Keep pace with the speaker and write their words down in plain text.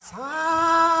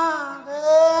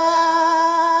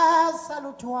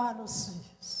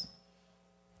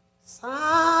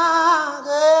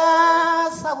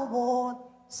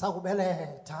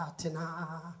sakubeletha thina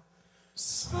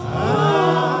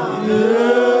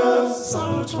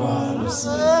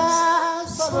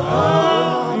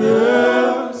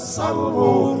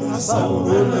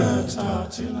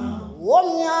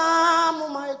womnyama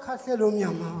mayikhahlela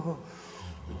umnyama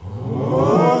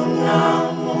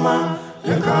womnyama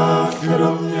yakhahlela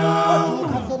umnyama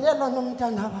ukhahlelela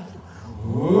nomntana abantu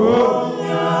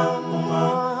womnyama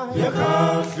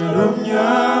yakhahlela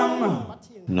umnyama.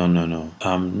 No.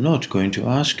 I'm not going to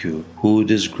ask you who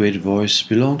this great voice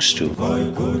belongs to.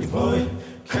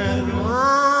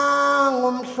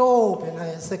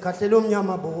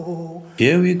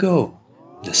 Here we go,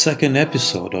 the second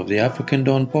episode of the African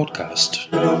Dawn podcast.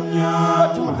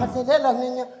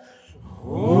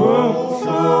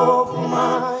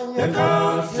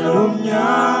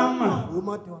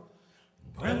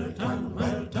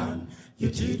 Well done. You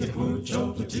did a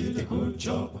good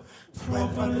job,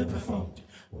 properly performed.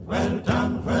 Well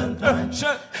done.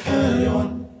 Carry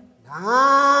on.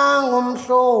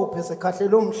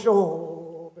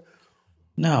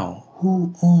 Now,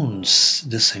 who owns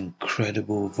this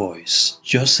incredible voice?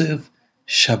 Joseph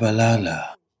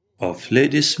Shabalala of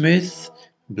Ladysmith,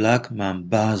 Black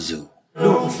Mambazo.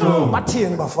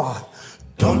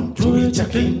 Don't do it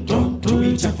again.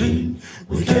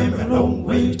 We came a long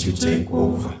way to take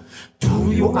over. Do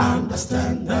you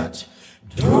understand that?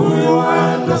 Tell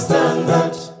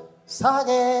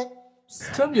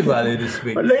me about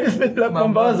Ladysmith. Ladysmith Black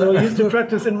Mambazo used to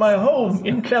practice in my home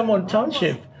in Claremont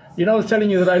Township. You know, I was telling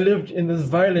you that I lived in this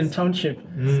violent township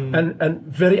and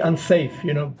very unsafe,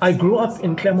 you know. I grew up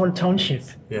in Claremont Township.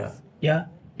 Yeah.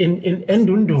 In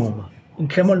Ndunduma, in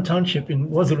Claremont Township in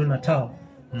KwaZulu-Natal.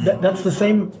 That's the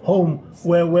same home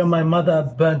where my mother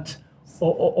burnt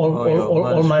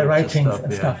all my writings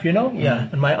and stuff, you know?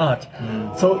 And my art.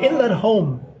 So in that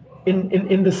home,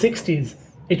 in the 60s,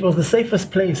 it was the safest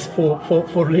place for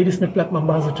Ladysmith Black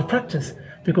Mambazo to practice,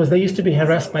 because they used to be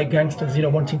harassed by gangsters, you know,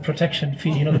 wanting protection fee,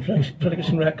 you know, the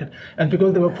protection racket. And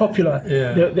because they were popular,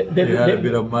 they had a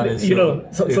bit of money, you know,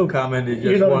 so come and they just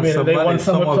you know want some they money, want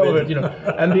some of it, you know.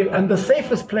 And the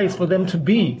safest place for them to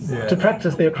be, to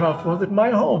practice their craft, was at my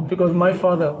home, because my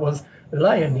father was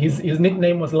Lion. His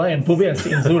nickname was Lion,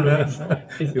 Bubesi in Zulu.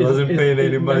 He wasn't paying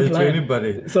any money to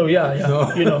anybody. So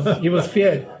so, you know, he was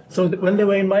feared. So when they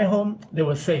were in my home, they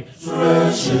were safe.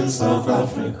 Fresh in South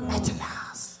Africa, at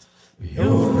last,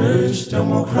 you've reached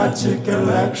democratic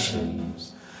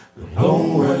elections.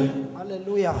 Long way,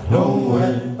 hallelujah, long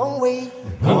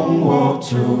walk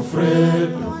to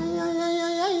freedom.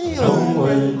 Long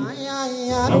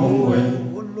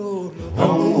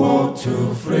walk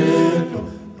to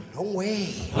freedom.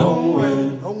 long way,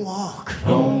 long walk,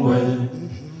 long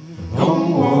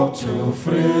walk to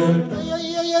freedom.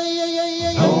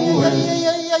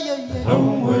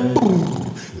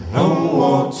 Long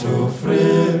walk to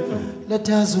freedom. Let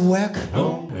us work.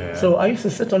 So I used to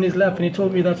sit on his lap, and he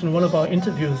told me that in one of our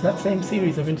interviews, that same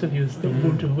series of interviews, the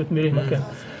Ubuntu with Miriam Maken.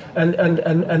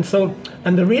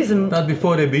 And the reason not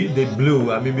before they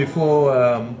blew. I mean, before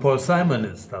Paul Simon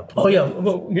and stuff. Oh yeah,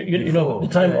 well, you know the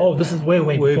time. Oh, this is way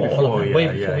before all of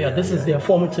that. This is their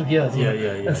formative years.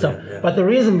 And stuff. But the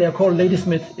reason they're called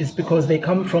Ladysmith is because they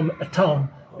come from a town,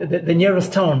 the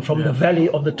nearest town from the valley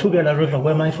of the Tugela River,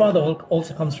 where my father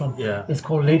also comes from. It's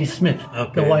called Ladysmith,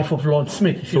 the wife of Lord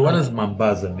Smith. So what does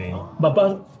Mambazo mean?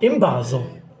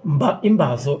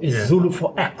 Imbazo is Zulu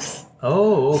for axe.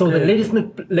 Oh, okay. So the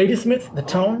Ladysmith, the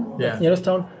town, the nearest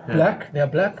town, black. They are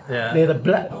black. They're the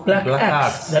black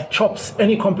axe that chops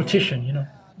any competition. You know.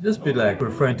 Just be like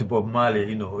referring to Bob Marley,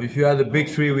 you know. If you had the big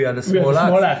three, we had the small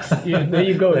axe. Yeah, there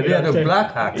you go. They had a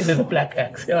black axe. There's a black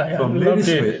axe. Yeah. From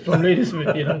Ladysmith. From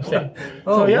Ladysmith, you know what I'm saying?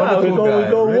 So we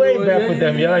go way back with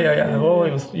them. Yeah. Oh,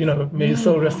 it was, you know, may his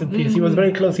soul rest in peace. He was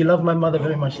very close. He loved my mother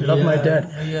very much. He loved my dad.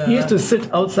 Yeah. He used to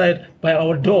sit outside by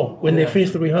our door when they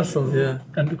finished the rehearsals.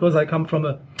 And because I come from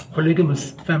a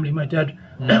polygamous family, my dad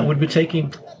would be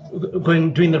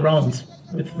doing the rounds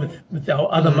with our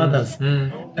other mothers.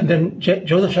 And then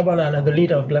Joseph Shabalala, the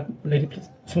leader of Ladysmith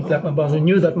Black Mambazo,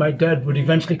 knew that my dad would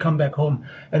eventually come back home.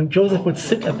 And Joseph would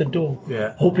sit at the door,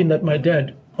 hoping that my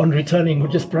dad, on returning,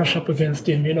 would just brush up against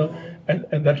him, you know, and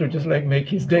that would just like make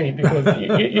his day, because,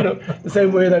 you know, the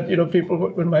same way that, you know, people,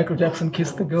 when Michael Jackson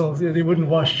kissed the girls, they wouldn't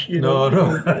wash, you know.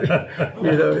 No.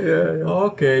 You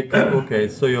know, Okay.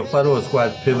 So your father was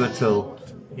quite pivotal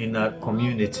in that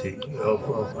community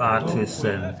of artists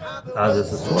and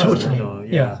others as well. Totally.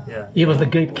 You know, He was the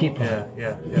gatekeeper.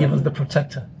 He was the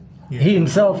protector. He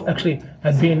himself actually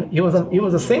he was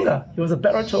a singer. He was a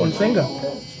baritone singer.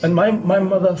 And my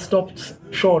mother stopped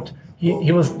short.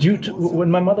 He was due to, when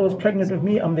my mother was pregnant with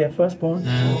me, I'm their firstborn,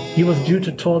 he was due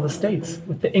to tour the States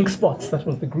with the Ink Spots, that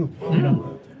was the group, you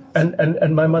know.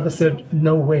 And my mother said,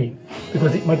 no way,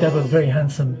 because my dad was very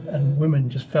handsome and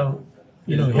women just fell,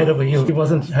 you know, head over heels. He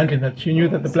wasn't handling that. She knew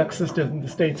that the black sisters in the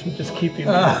States would just keep him.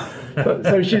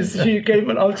 So she gave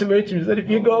an ultimatum. She said, if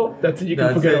you go, that's it, you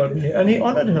can forget about me. And he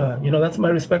honored her. You know, that's my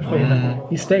respect for him.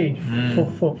 He stayed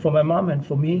for my mom and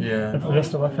for me and for the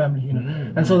rest of our family, you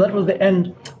know. And so that was the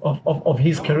end of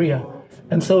his career.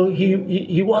 And so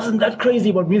he wasn't that crazy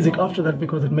about music after that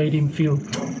because it made him feel,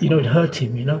 you know, it hurt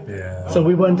him, you know. Yeah. So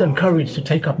we weren't encouraged to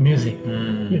take up music,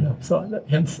 you know. So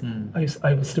hence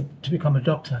I was to become a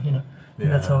doctor, you know. And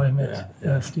that's how I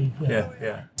met Steve.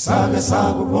 Yeah.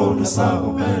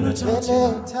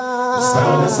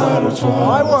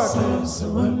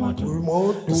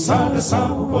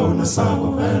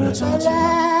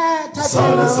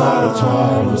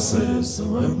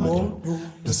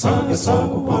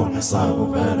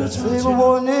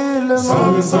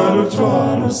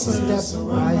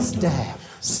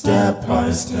 Step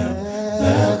by step,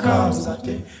 there comes that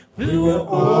day we were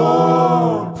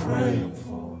all praying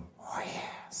for. Oh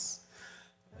yes.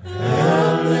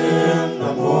 Early in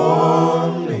the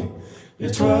morning,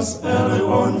 it was early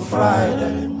one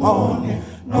Friday morning,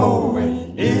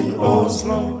 Norway in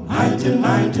Oslo,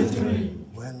 1993.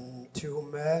 When two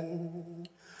men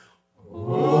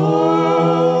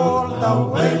all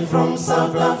the way from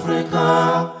South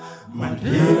Africa,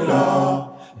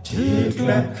 Mandela,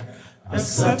 Tiglek,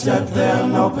 accepted their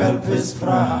Nobel Peace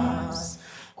Prize.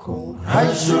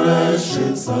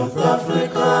 Congratulations, South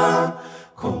Africa.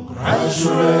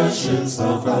 Congratulations,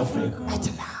 South Africa. at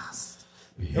last,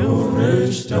 You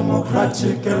reached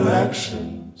democratic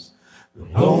elections.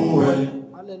 Long way,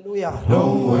 hallelujah,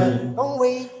 long way, long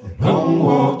way, long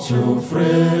walk to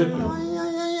freedom.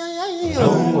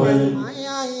 Long way,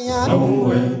 long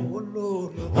way,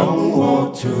 long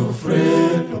walk to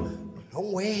freedom.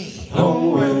 long way,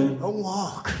 Long way, long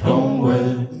walk. long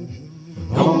way,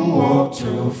 long walk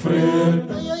to freedom.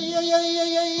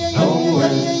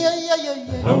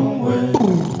 Long way,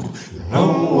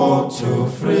 long walk to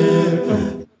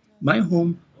freedom. My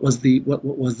home was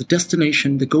the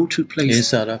destination, the go-to place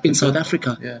In South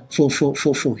Africa? Yeah.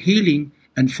 for healing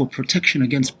and for protection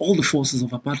against all the forces of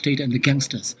apartheid and the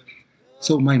gangsters.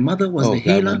 So my mother was the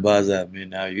healer. Mombasa, I mean,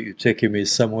 now you're taking me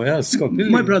somewhere else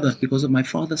completely. My brother, because of my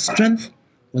father's strength,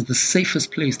 was the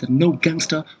safest place that no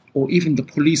gangster or even the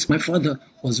police. My father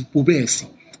was Bubesi.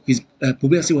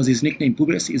 Bubesi was his nickname.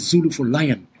 Bubesi is Zulu for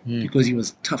lion because he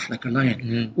was tough like a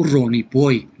lion. Uroni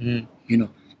boy, you know.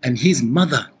 And his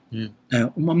mother,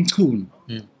 Umamtun,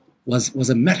 was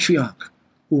a matriarch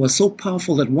who was so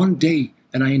powerful that one day,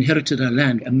 and I inherited her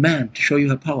land, a man, to show you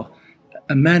her power,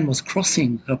 a man was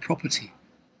crossing her property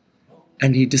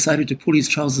and he decided to pull his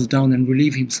trousers down and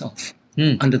relieve himself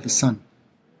under the sun.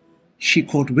 She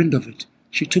caught wind of it.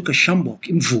 She took a shambok,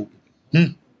 imvu,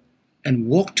 and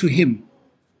walked to him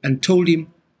and told him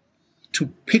to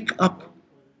pick up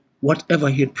whatever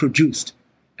he had produced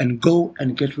and go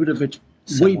and get rid of it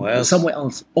somewhere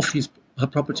else off her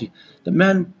property. The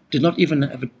man did not even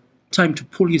have time to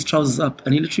pull his trousers up,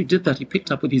 and he literally did that. He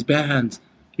picked up with his bare hands,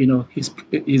 you know, his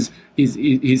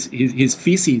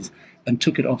feces and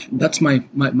took it off. That's my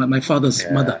father's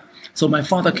mother. So my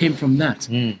father came from that.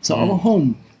 So our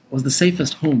home was the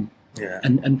safest home.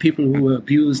 And people who were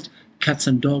abused, cats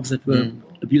and dogs that were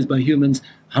abused by humans,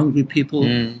 hungry people,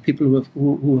 people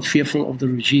who were fearful of the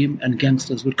regime and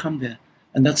gangsters would come there.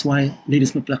 And that's why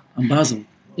Ladysmith Black Ambazo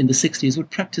in the 60s would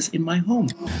practice in my home.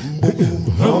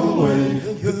 Long way,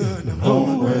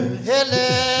 long way,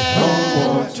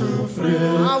 long walk to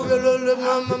freedom.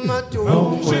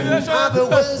 Long way,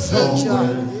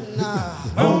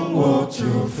 long walk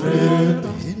to freedom.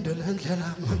 Long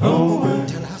way, long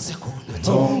way,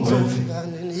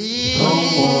 long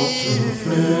walk to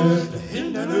freedom.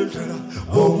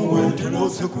 Long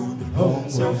way,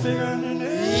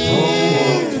 long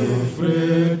walk to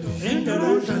freedom.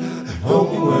 Long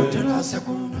way,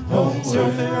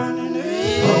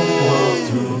 long walk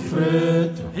to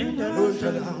freedom.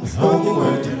 Long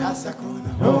way,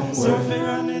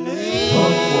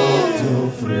 long walk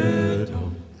to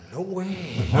freedom. Long way,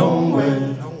 Long way,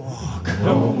 long walk.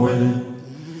 long way,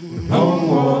 long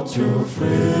walk to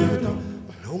freedom.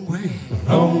 Long way,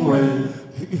 Long way,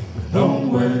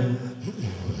 long way,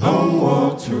 long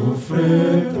walk to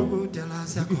freedom.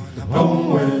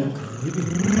 Long way,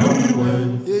 long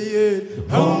way,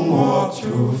 long walk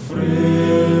to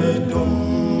freedom.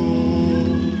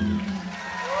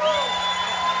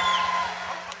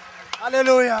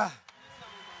 hallelujah.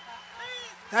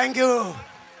 Thank you.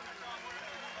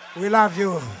 We love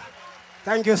you.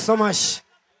 Thank you so much.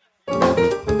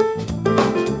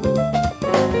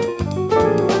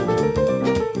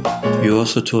 You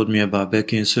also told me about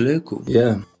Bheki Mseleku.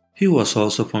 Yeah, He was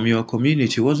also from your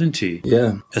community, wasn't he?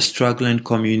 yeah. A struggling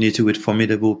community with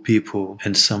formidable people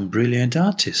and some brilliant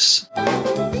artists.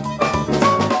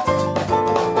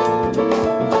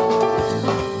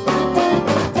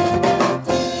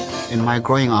 In my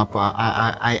growing up,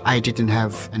 I didn't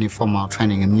have any formal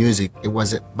training in music. It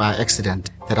was by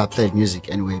accident that I played music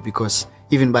anyway, because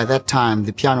even by that time,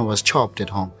 the piano was chopped at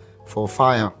home for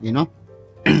fire, you know?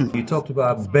 You talked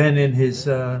about burning his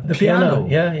The piano.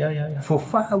 Yeah. for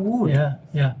firewood.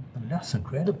 Yeah. That's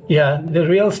incredible. Yeah, the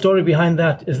real story behind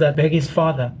that is that Bheki's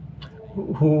father,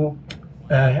 who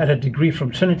had a degree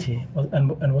from Trinity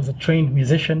and was a trained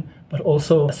musician, but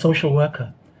also a social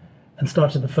worker, and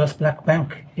started the first black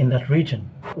bank in that region,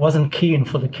 wasn't keen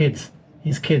for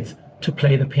his kids, to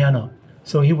play the piano.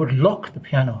 So he would lock the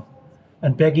piano.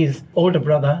 And Bheki's older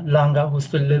brother, Langa, who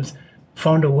still lives,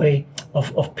 found a way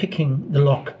of picking the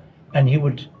lock, and he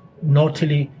would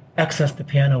naughtily access the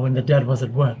piano when the dad was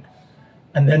at work.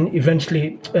 And then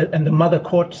eventually, and the mother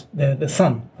caught the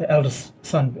son, the eldest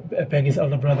son, Bheki's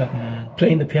elder brother,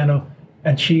 playing the piano,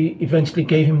 and she eventually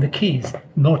gave him the keys,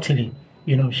 naughtily.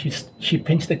 You know, she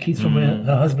pinched the keys from where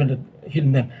her husband had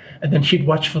hidden them, and then she'd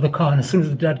watch for the car, and as soon as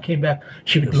the dad came back,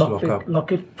 she would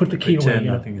lock it, put the key away. Pretend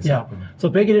nothing is happening. So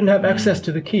Bheki didn't have access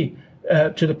to the key,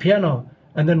 to the piano,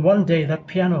 and then one day that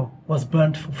piano was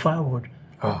burnt for firewood.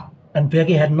 And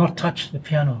Bheki had not touched the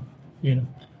piano, you know.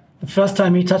 The first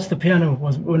time he touched the piano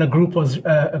was when a group was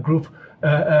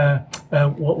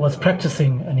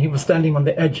practicing, and he was standing on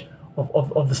the edge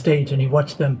of the stage, and he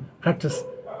watched them practice.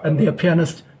 And their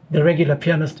pianist, the regular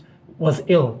pianist, was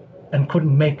ill and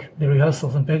couldn't make the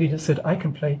rehearsals. And Bheki just said, "I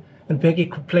can play." And Bheki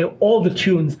could play all the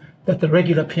tunes that the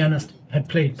regular pianist had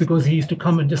played, because he used to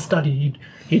come and just study.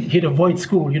 He'd avoid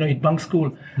school, you know, he'd bunk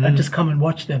school and just come and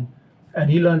watch them. And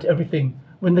he learned everything.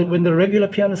 When the regular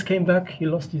pianist came back, he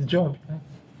lost his job.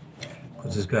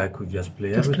 Because this guy could just play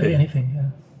Just everything. play anything, yeah.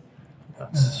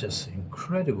 That's just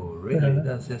incredible, really. Yeah.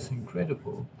 That's just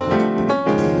incredible.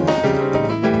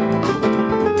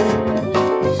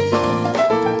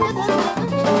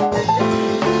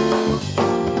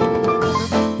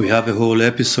 We have a whole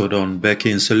episode on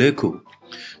Bheki Mseleku,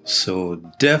 so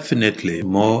definitely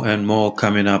more and more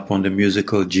coming up on the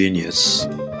musical genius.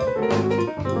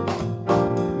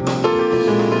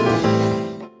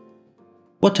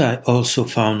 What I also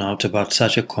found out about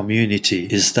such a community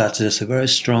is that there's a very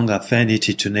strong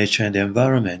affinity to nature and the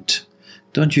environment.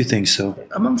 Don't you think so?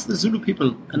 Amongst the Zulu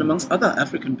people and amongst other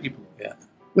African people, Yeah.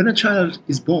 when a child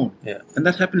is born, Yeah. and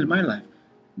that happened in my life,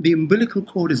 the umbilical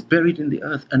cord is buried in the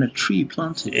earth and a tree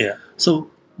planted. Yeah. So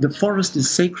the forest is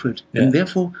sacred, Yeah. and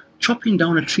therefore chopping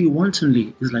down a tree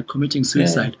wantonly is like committing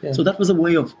suicide. Yeah. So that was a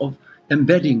way of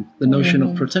embedding the notion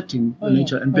of protecting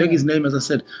nature. And Bheki's name, as I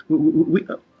said, we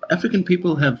African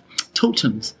people have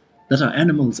totems that are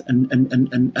animals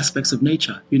and aspects of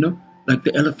nature, you know, like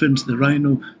the elephant, the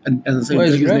rhino, and as I say,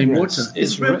 Bheki's name, water.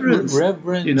 It's reverence.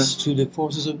 reverence you know. to the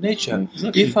forces of nature.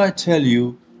 Exactly. If I tell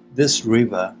you this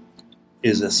river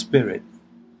is a spirit,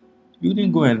 you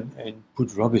didn't go and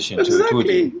put rubbish into it, would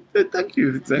you? Thank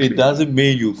you. Exactly. It doesn't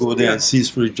mean you go there Yeah. and see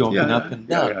spirit jumping Yeah, up and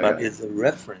down, yeah, but yeah. it's a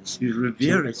reference. You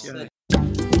revere it. to Yeah.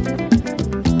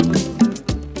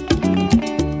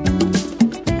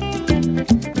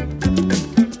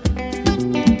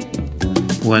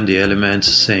 When the Elements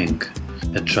Sing,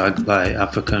 a track by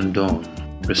African Dawn,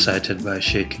 recited by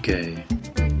Sheikh Gay.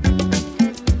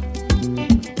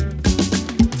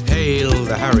 Hail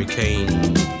the hurricane,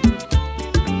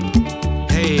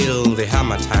 hail the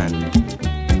harmattan,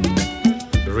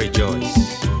 rejoice,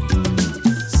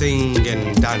 sing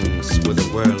and dance with the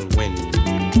whirlwind.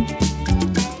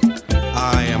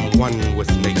 I am one with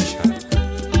nature.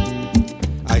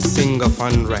 I sing of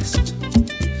unrest,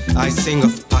 I sing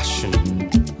of passion,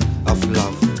 of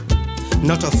love,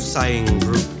 not of sighing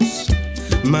brooks,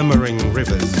 murmuring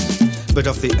rivers, but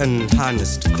of the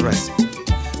unharnessed crest,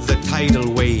 the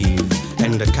tidal wave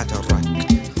and the cataract.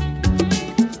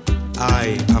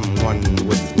 I am one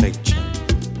with nature.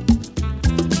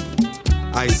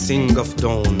 I sing of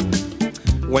dawn,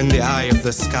 when the eye of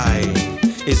the sky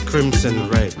is crimson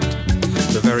red,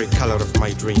 the very color of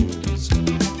my dreams.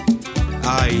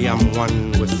 I am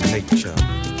one with nature.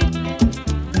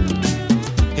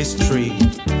 History,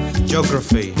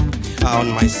 geography are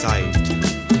on my side.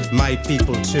 My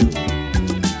people too.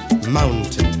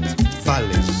 Mountains,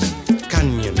 valleys,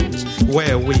 canyons,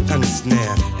 where we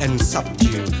ensnare and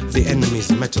subdue the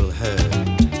enemy's metal herd.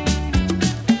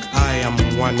 I am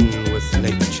one with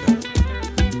nature.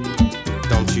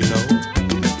 Don't you know?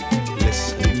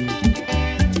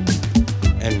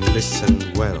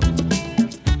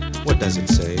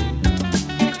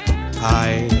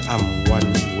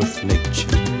 with nature.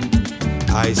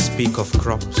 I speak of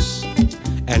crops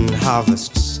and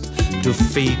harvests to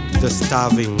feed the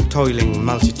starving, toiling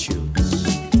multitudes.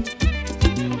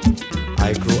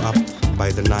 I grew up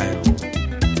by the Nile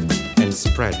and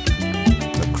spread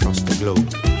across the globe.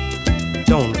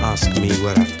 Don't ask me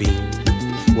where I've been,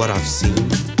 what I've seen.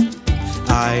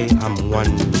 I am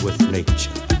one with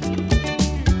nature.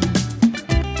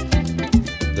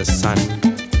 The sun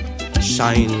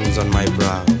shines on my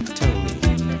brow. Tell me,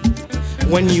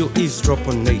 when you eavesdrop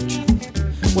on nature,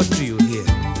 what do you hear?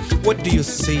 What do you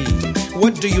see?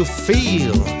 What do you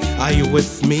feel? Are you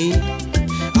with me?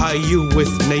 Are you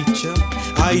with nature?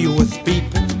 Are you with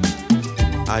people?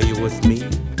 Are you with me?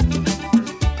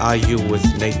 Are you with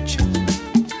nature?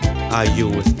 Are you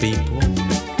with people?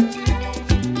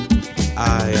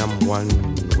 I am one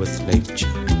with nature.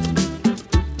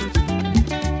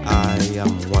 I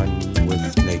am one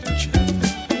with nature.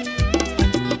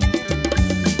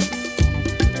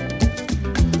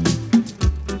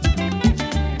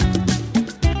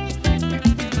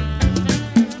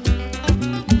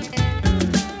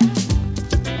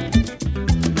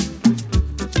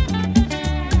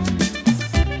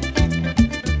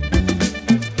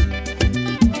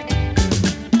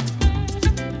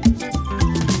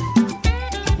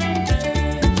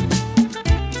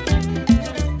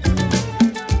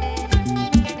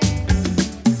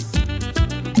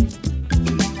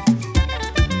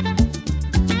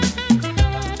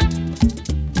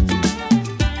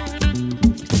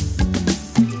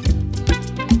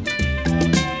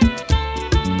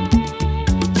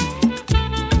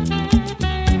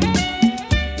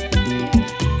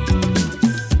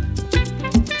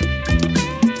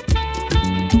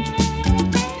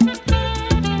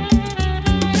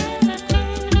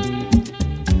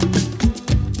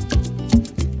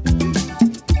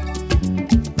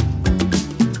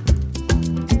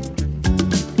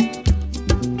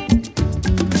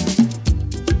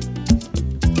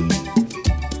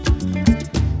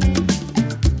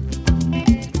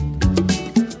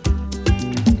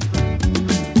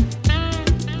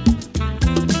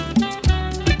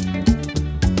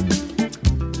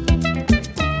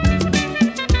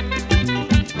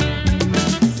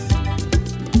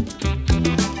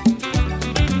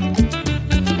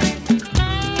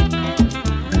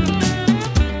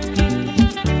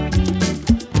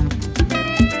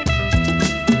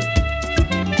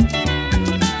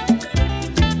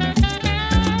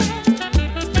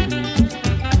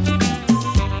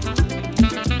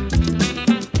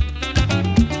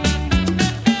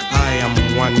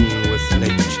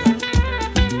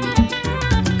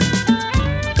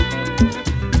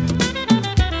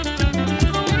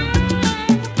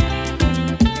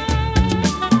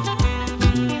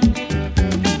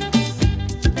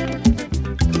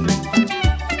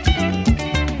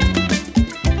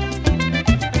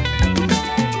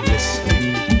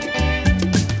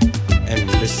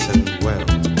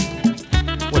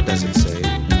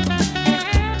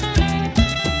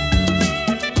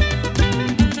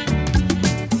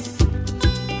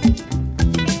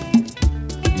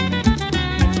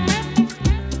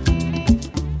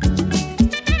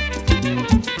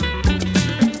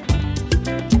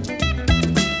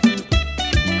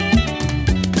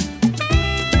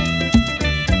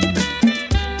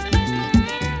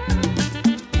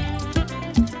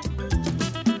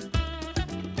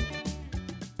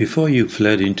 Before you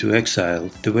fled into exile,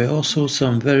 there were also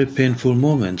some very painful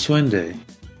moments, weren't they?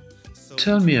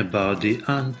 Tell me about the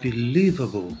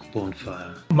unbelievable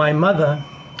bonfire. My mother,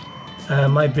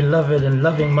 my beloved and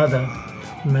loving mother,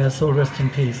 may her soul rest in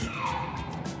peace,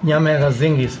 Nyamera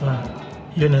Zingiswa,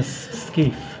 Eugene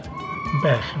Skeef,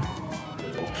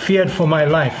 feared for my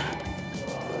life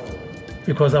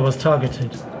because I was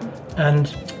targeted.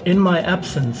 And in my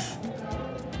absence,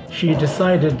 she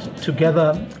decided to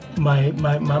gather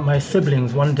my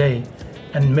siblings one day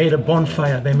and made a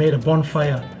bonfire. They made a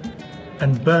bonfire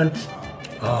and burnt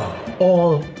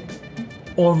all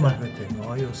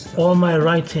my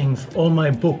writings, all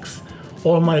my books,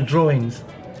 all my drawings,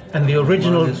 and the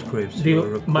original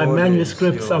my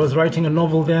manuscripts. I was writing a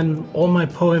novel then. All my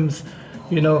poems,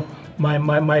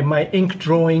 my ink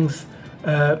drawings,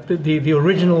 the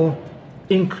original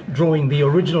ink drawing, the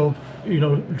original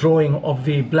drawing of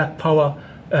the Black Power.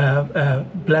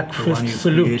 Black Fist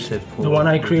salute, the one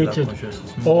I created,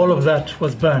 all of that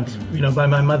was burnt, by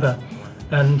my mother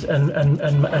and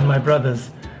my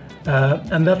brothers,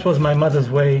 and that was my mother's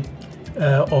way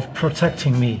of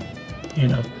protecting me,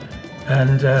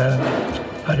 and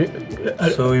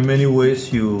so in many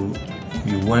ways you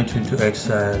went into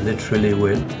exile literally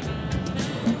with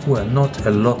not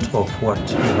a lot of what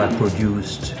you had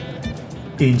produced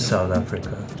in South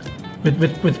Africa.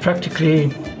 with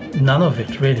practically none of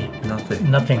it, really.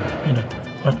 Nothing,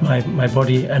 but my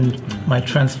body and my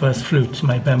transverse flute,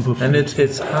 my bamboo flute. And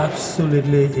it's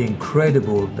absolutely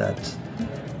incredible that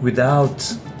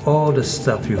without all the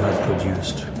stuff you had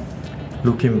produced,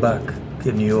 looking back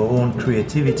in your own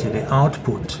creativity, the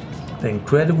output, the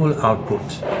incredible output,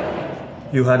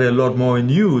 you had a lot more in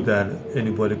you than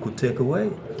anybody could take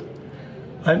away.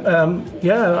 I'm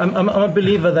a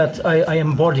believer that I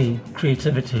embody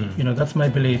creativity. That's my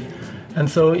belief. And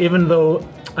so even though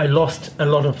I lost a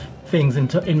lot of things in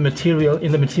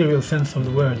the material sense of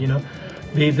the word,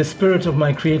 the spirit of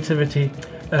my creativity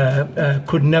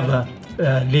could never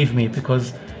leave me,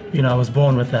 because I was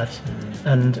born with that,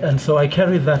 and so I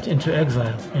carried that into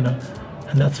exile,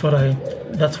 and that's what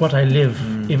I live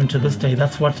even to this day.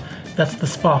 That's the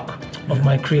spark of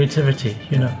my creativity,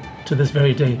 to this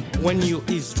very day. When you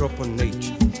eavesdrop on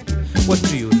nature, what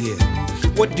do you hear?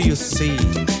 What do you see?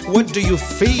 What do you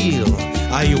feel?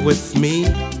 Are you with me?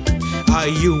 Are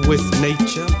you with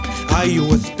nature? Are you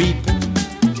with people?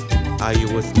 Are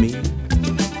you with me?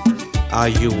 Are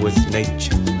you with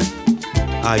nature?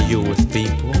 Are you with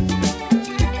people?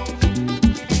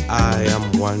 I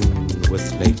am one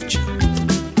with nature.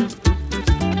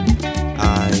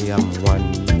 I am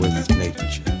one with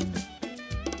nature.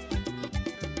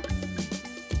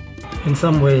 In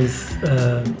some ways,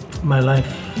 my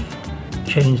life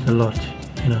changed a lot,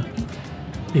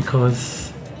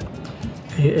 because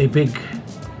a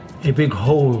big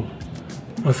hole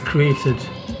was created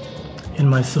in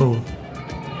my soul,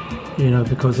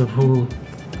 because of who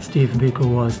Steve Biko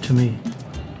was to me,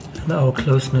 and our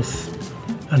closeness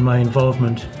and my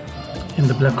involvement in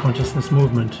the Black Consciousness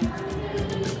Movement,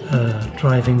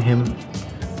 driving him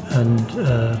and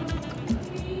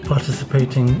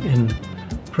participating in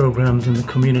programs in the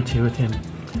community with him.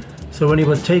 So when he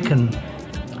was taken,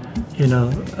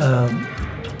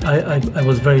 I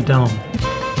was very down.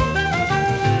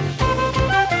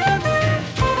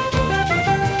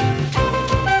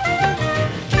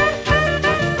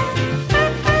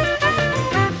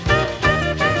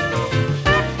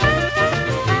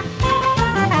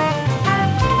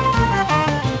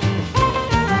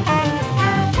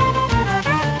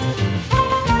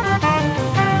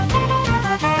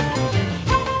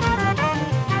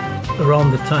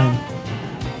 Around the time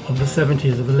of the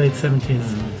 70s, of the late 70s,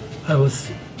 I was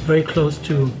very close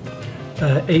to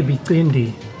A.B.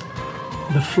 Qindi,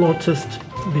 the flautist,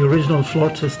 the original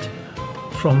flautist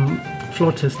from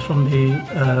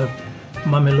the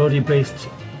Mamelodi-based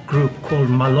group called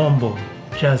Malombo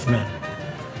Jazzmen.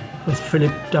 It was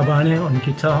Philip Dabane on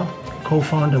guitar,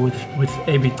 co-founder with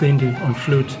A.B. Qindi on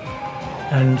flute,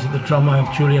 and the drummer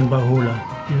Julian Bahula.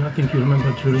 I think you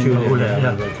remember Julian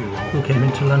Bahula, who came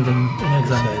into London in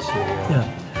exile.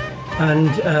 And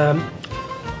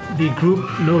the group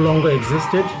no longer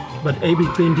existed, but A.B.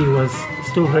 Qindi was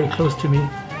still very close to me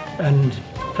and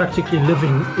practically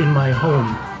living in my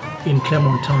home in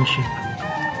Claremont Township,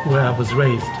 where I was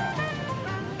raised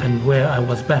and where I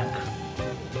was back.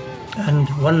 And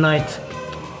one night,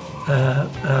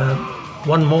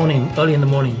 one morning, early in the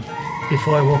morning,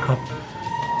 before I woke up,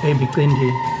 A.B.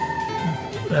 Qindi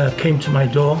came to my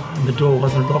door, and the door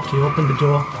wasn't locked. He opened the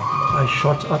door.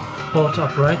 I bolt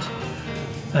upright,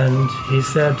 and he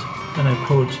said, and I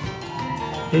quote,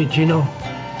 "Hey Gino,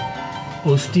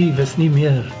 oh Steve is nie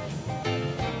meer,"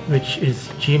 which is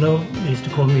Gino. They used to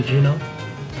call me Gino.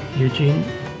 Eugene,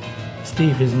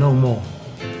 Steve is no more,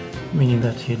 meaning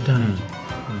that he had died.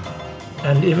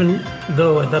 And even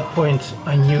though at that point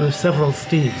I knew several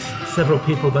Steves, several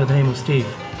people by the name of Steve,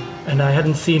 and I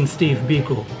hadn't seen Steve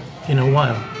Biko in a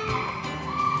while,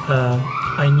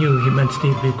 I knew he meant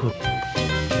Steve Biko.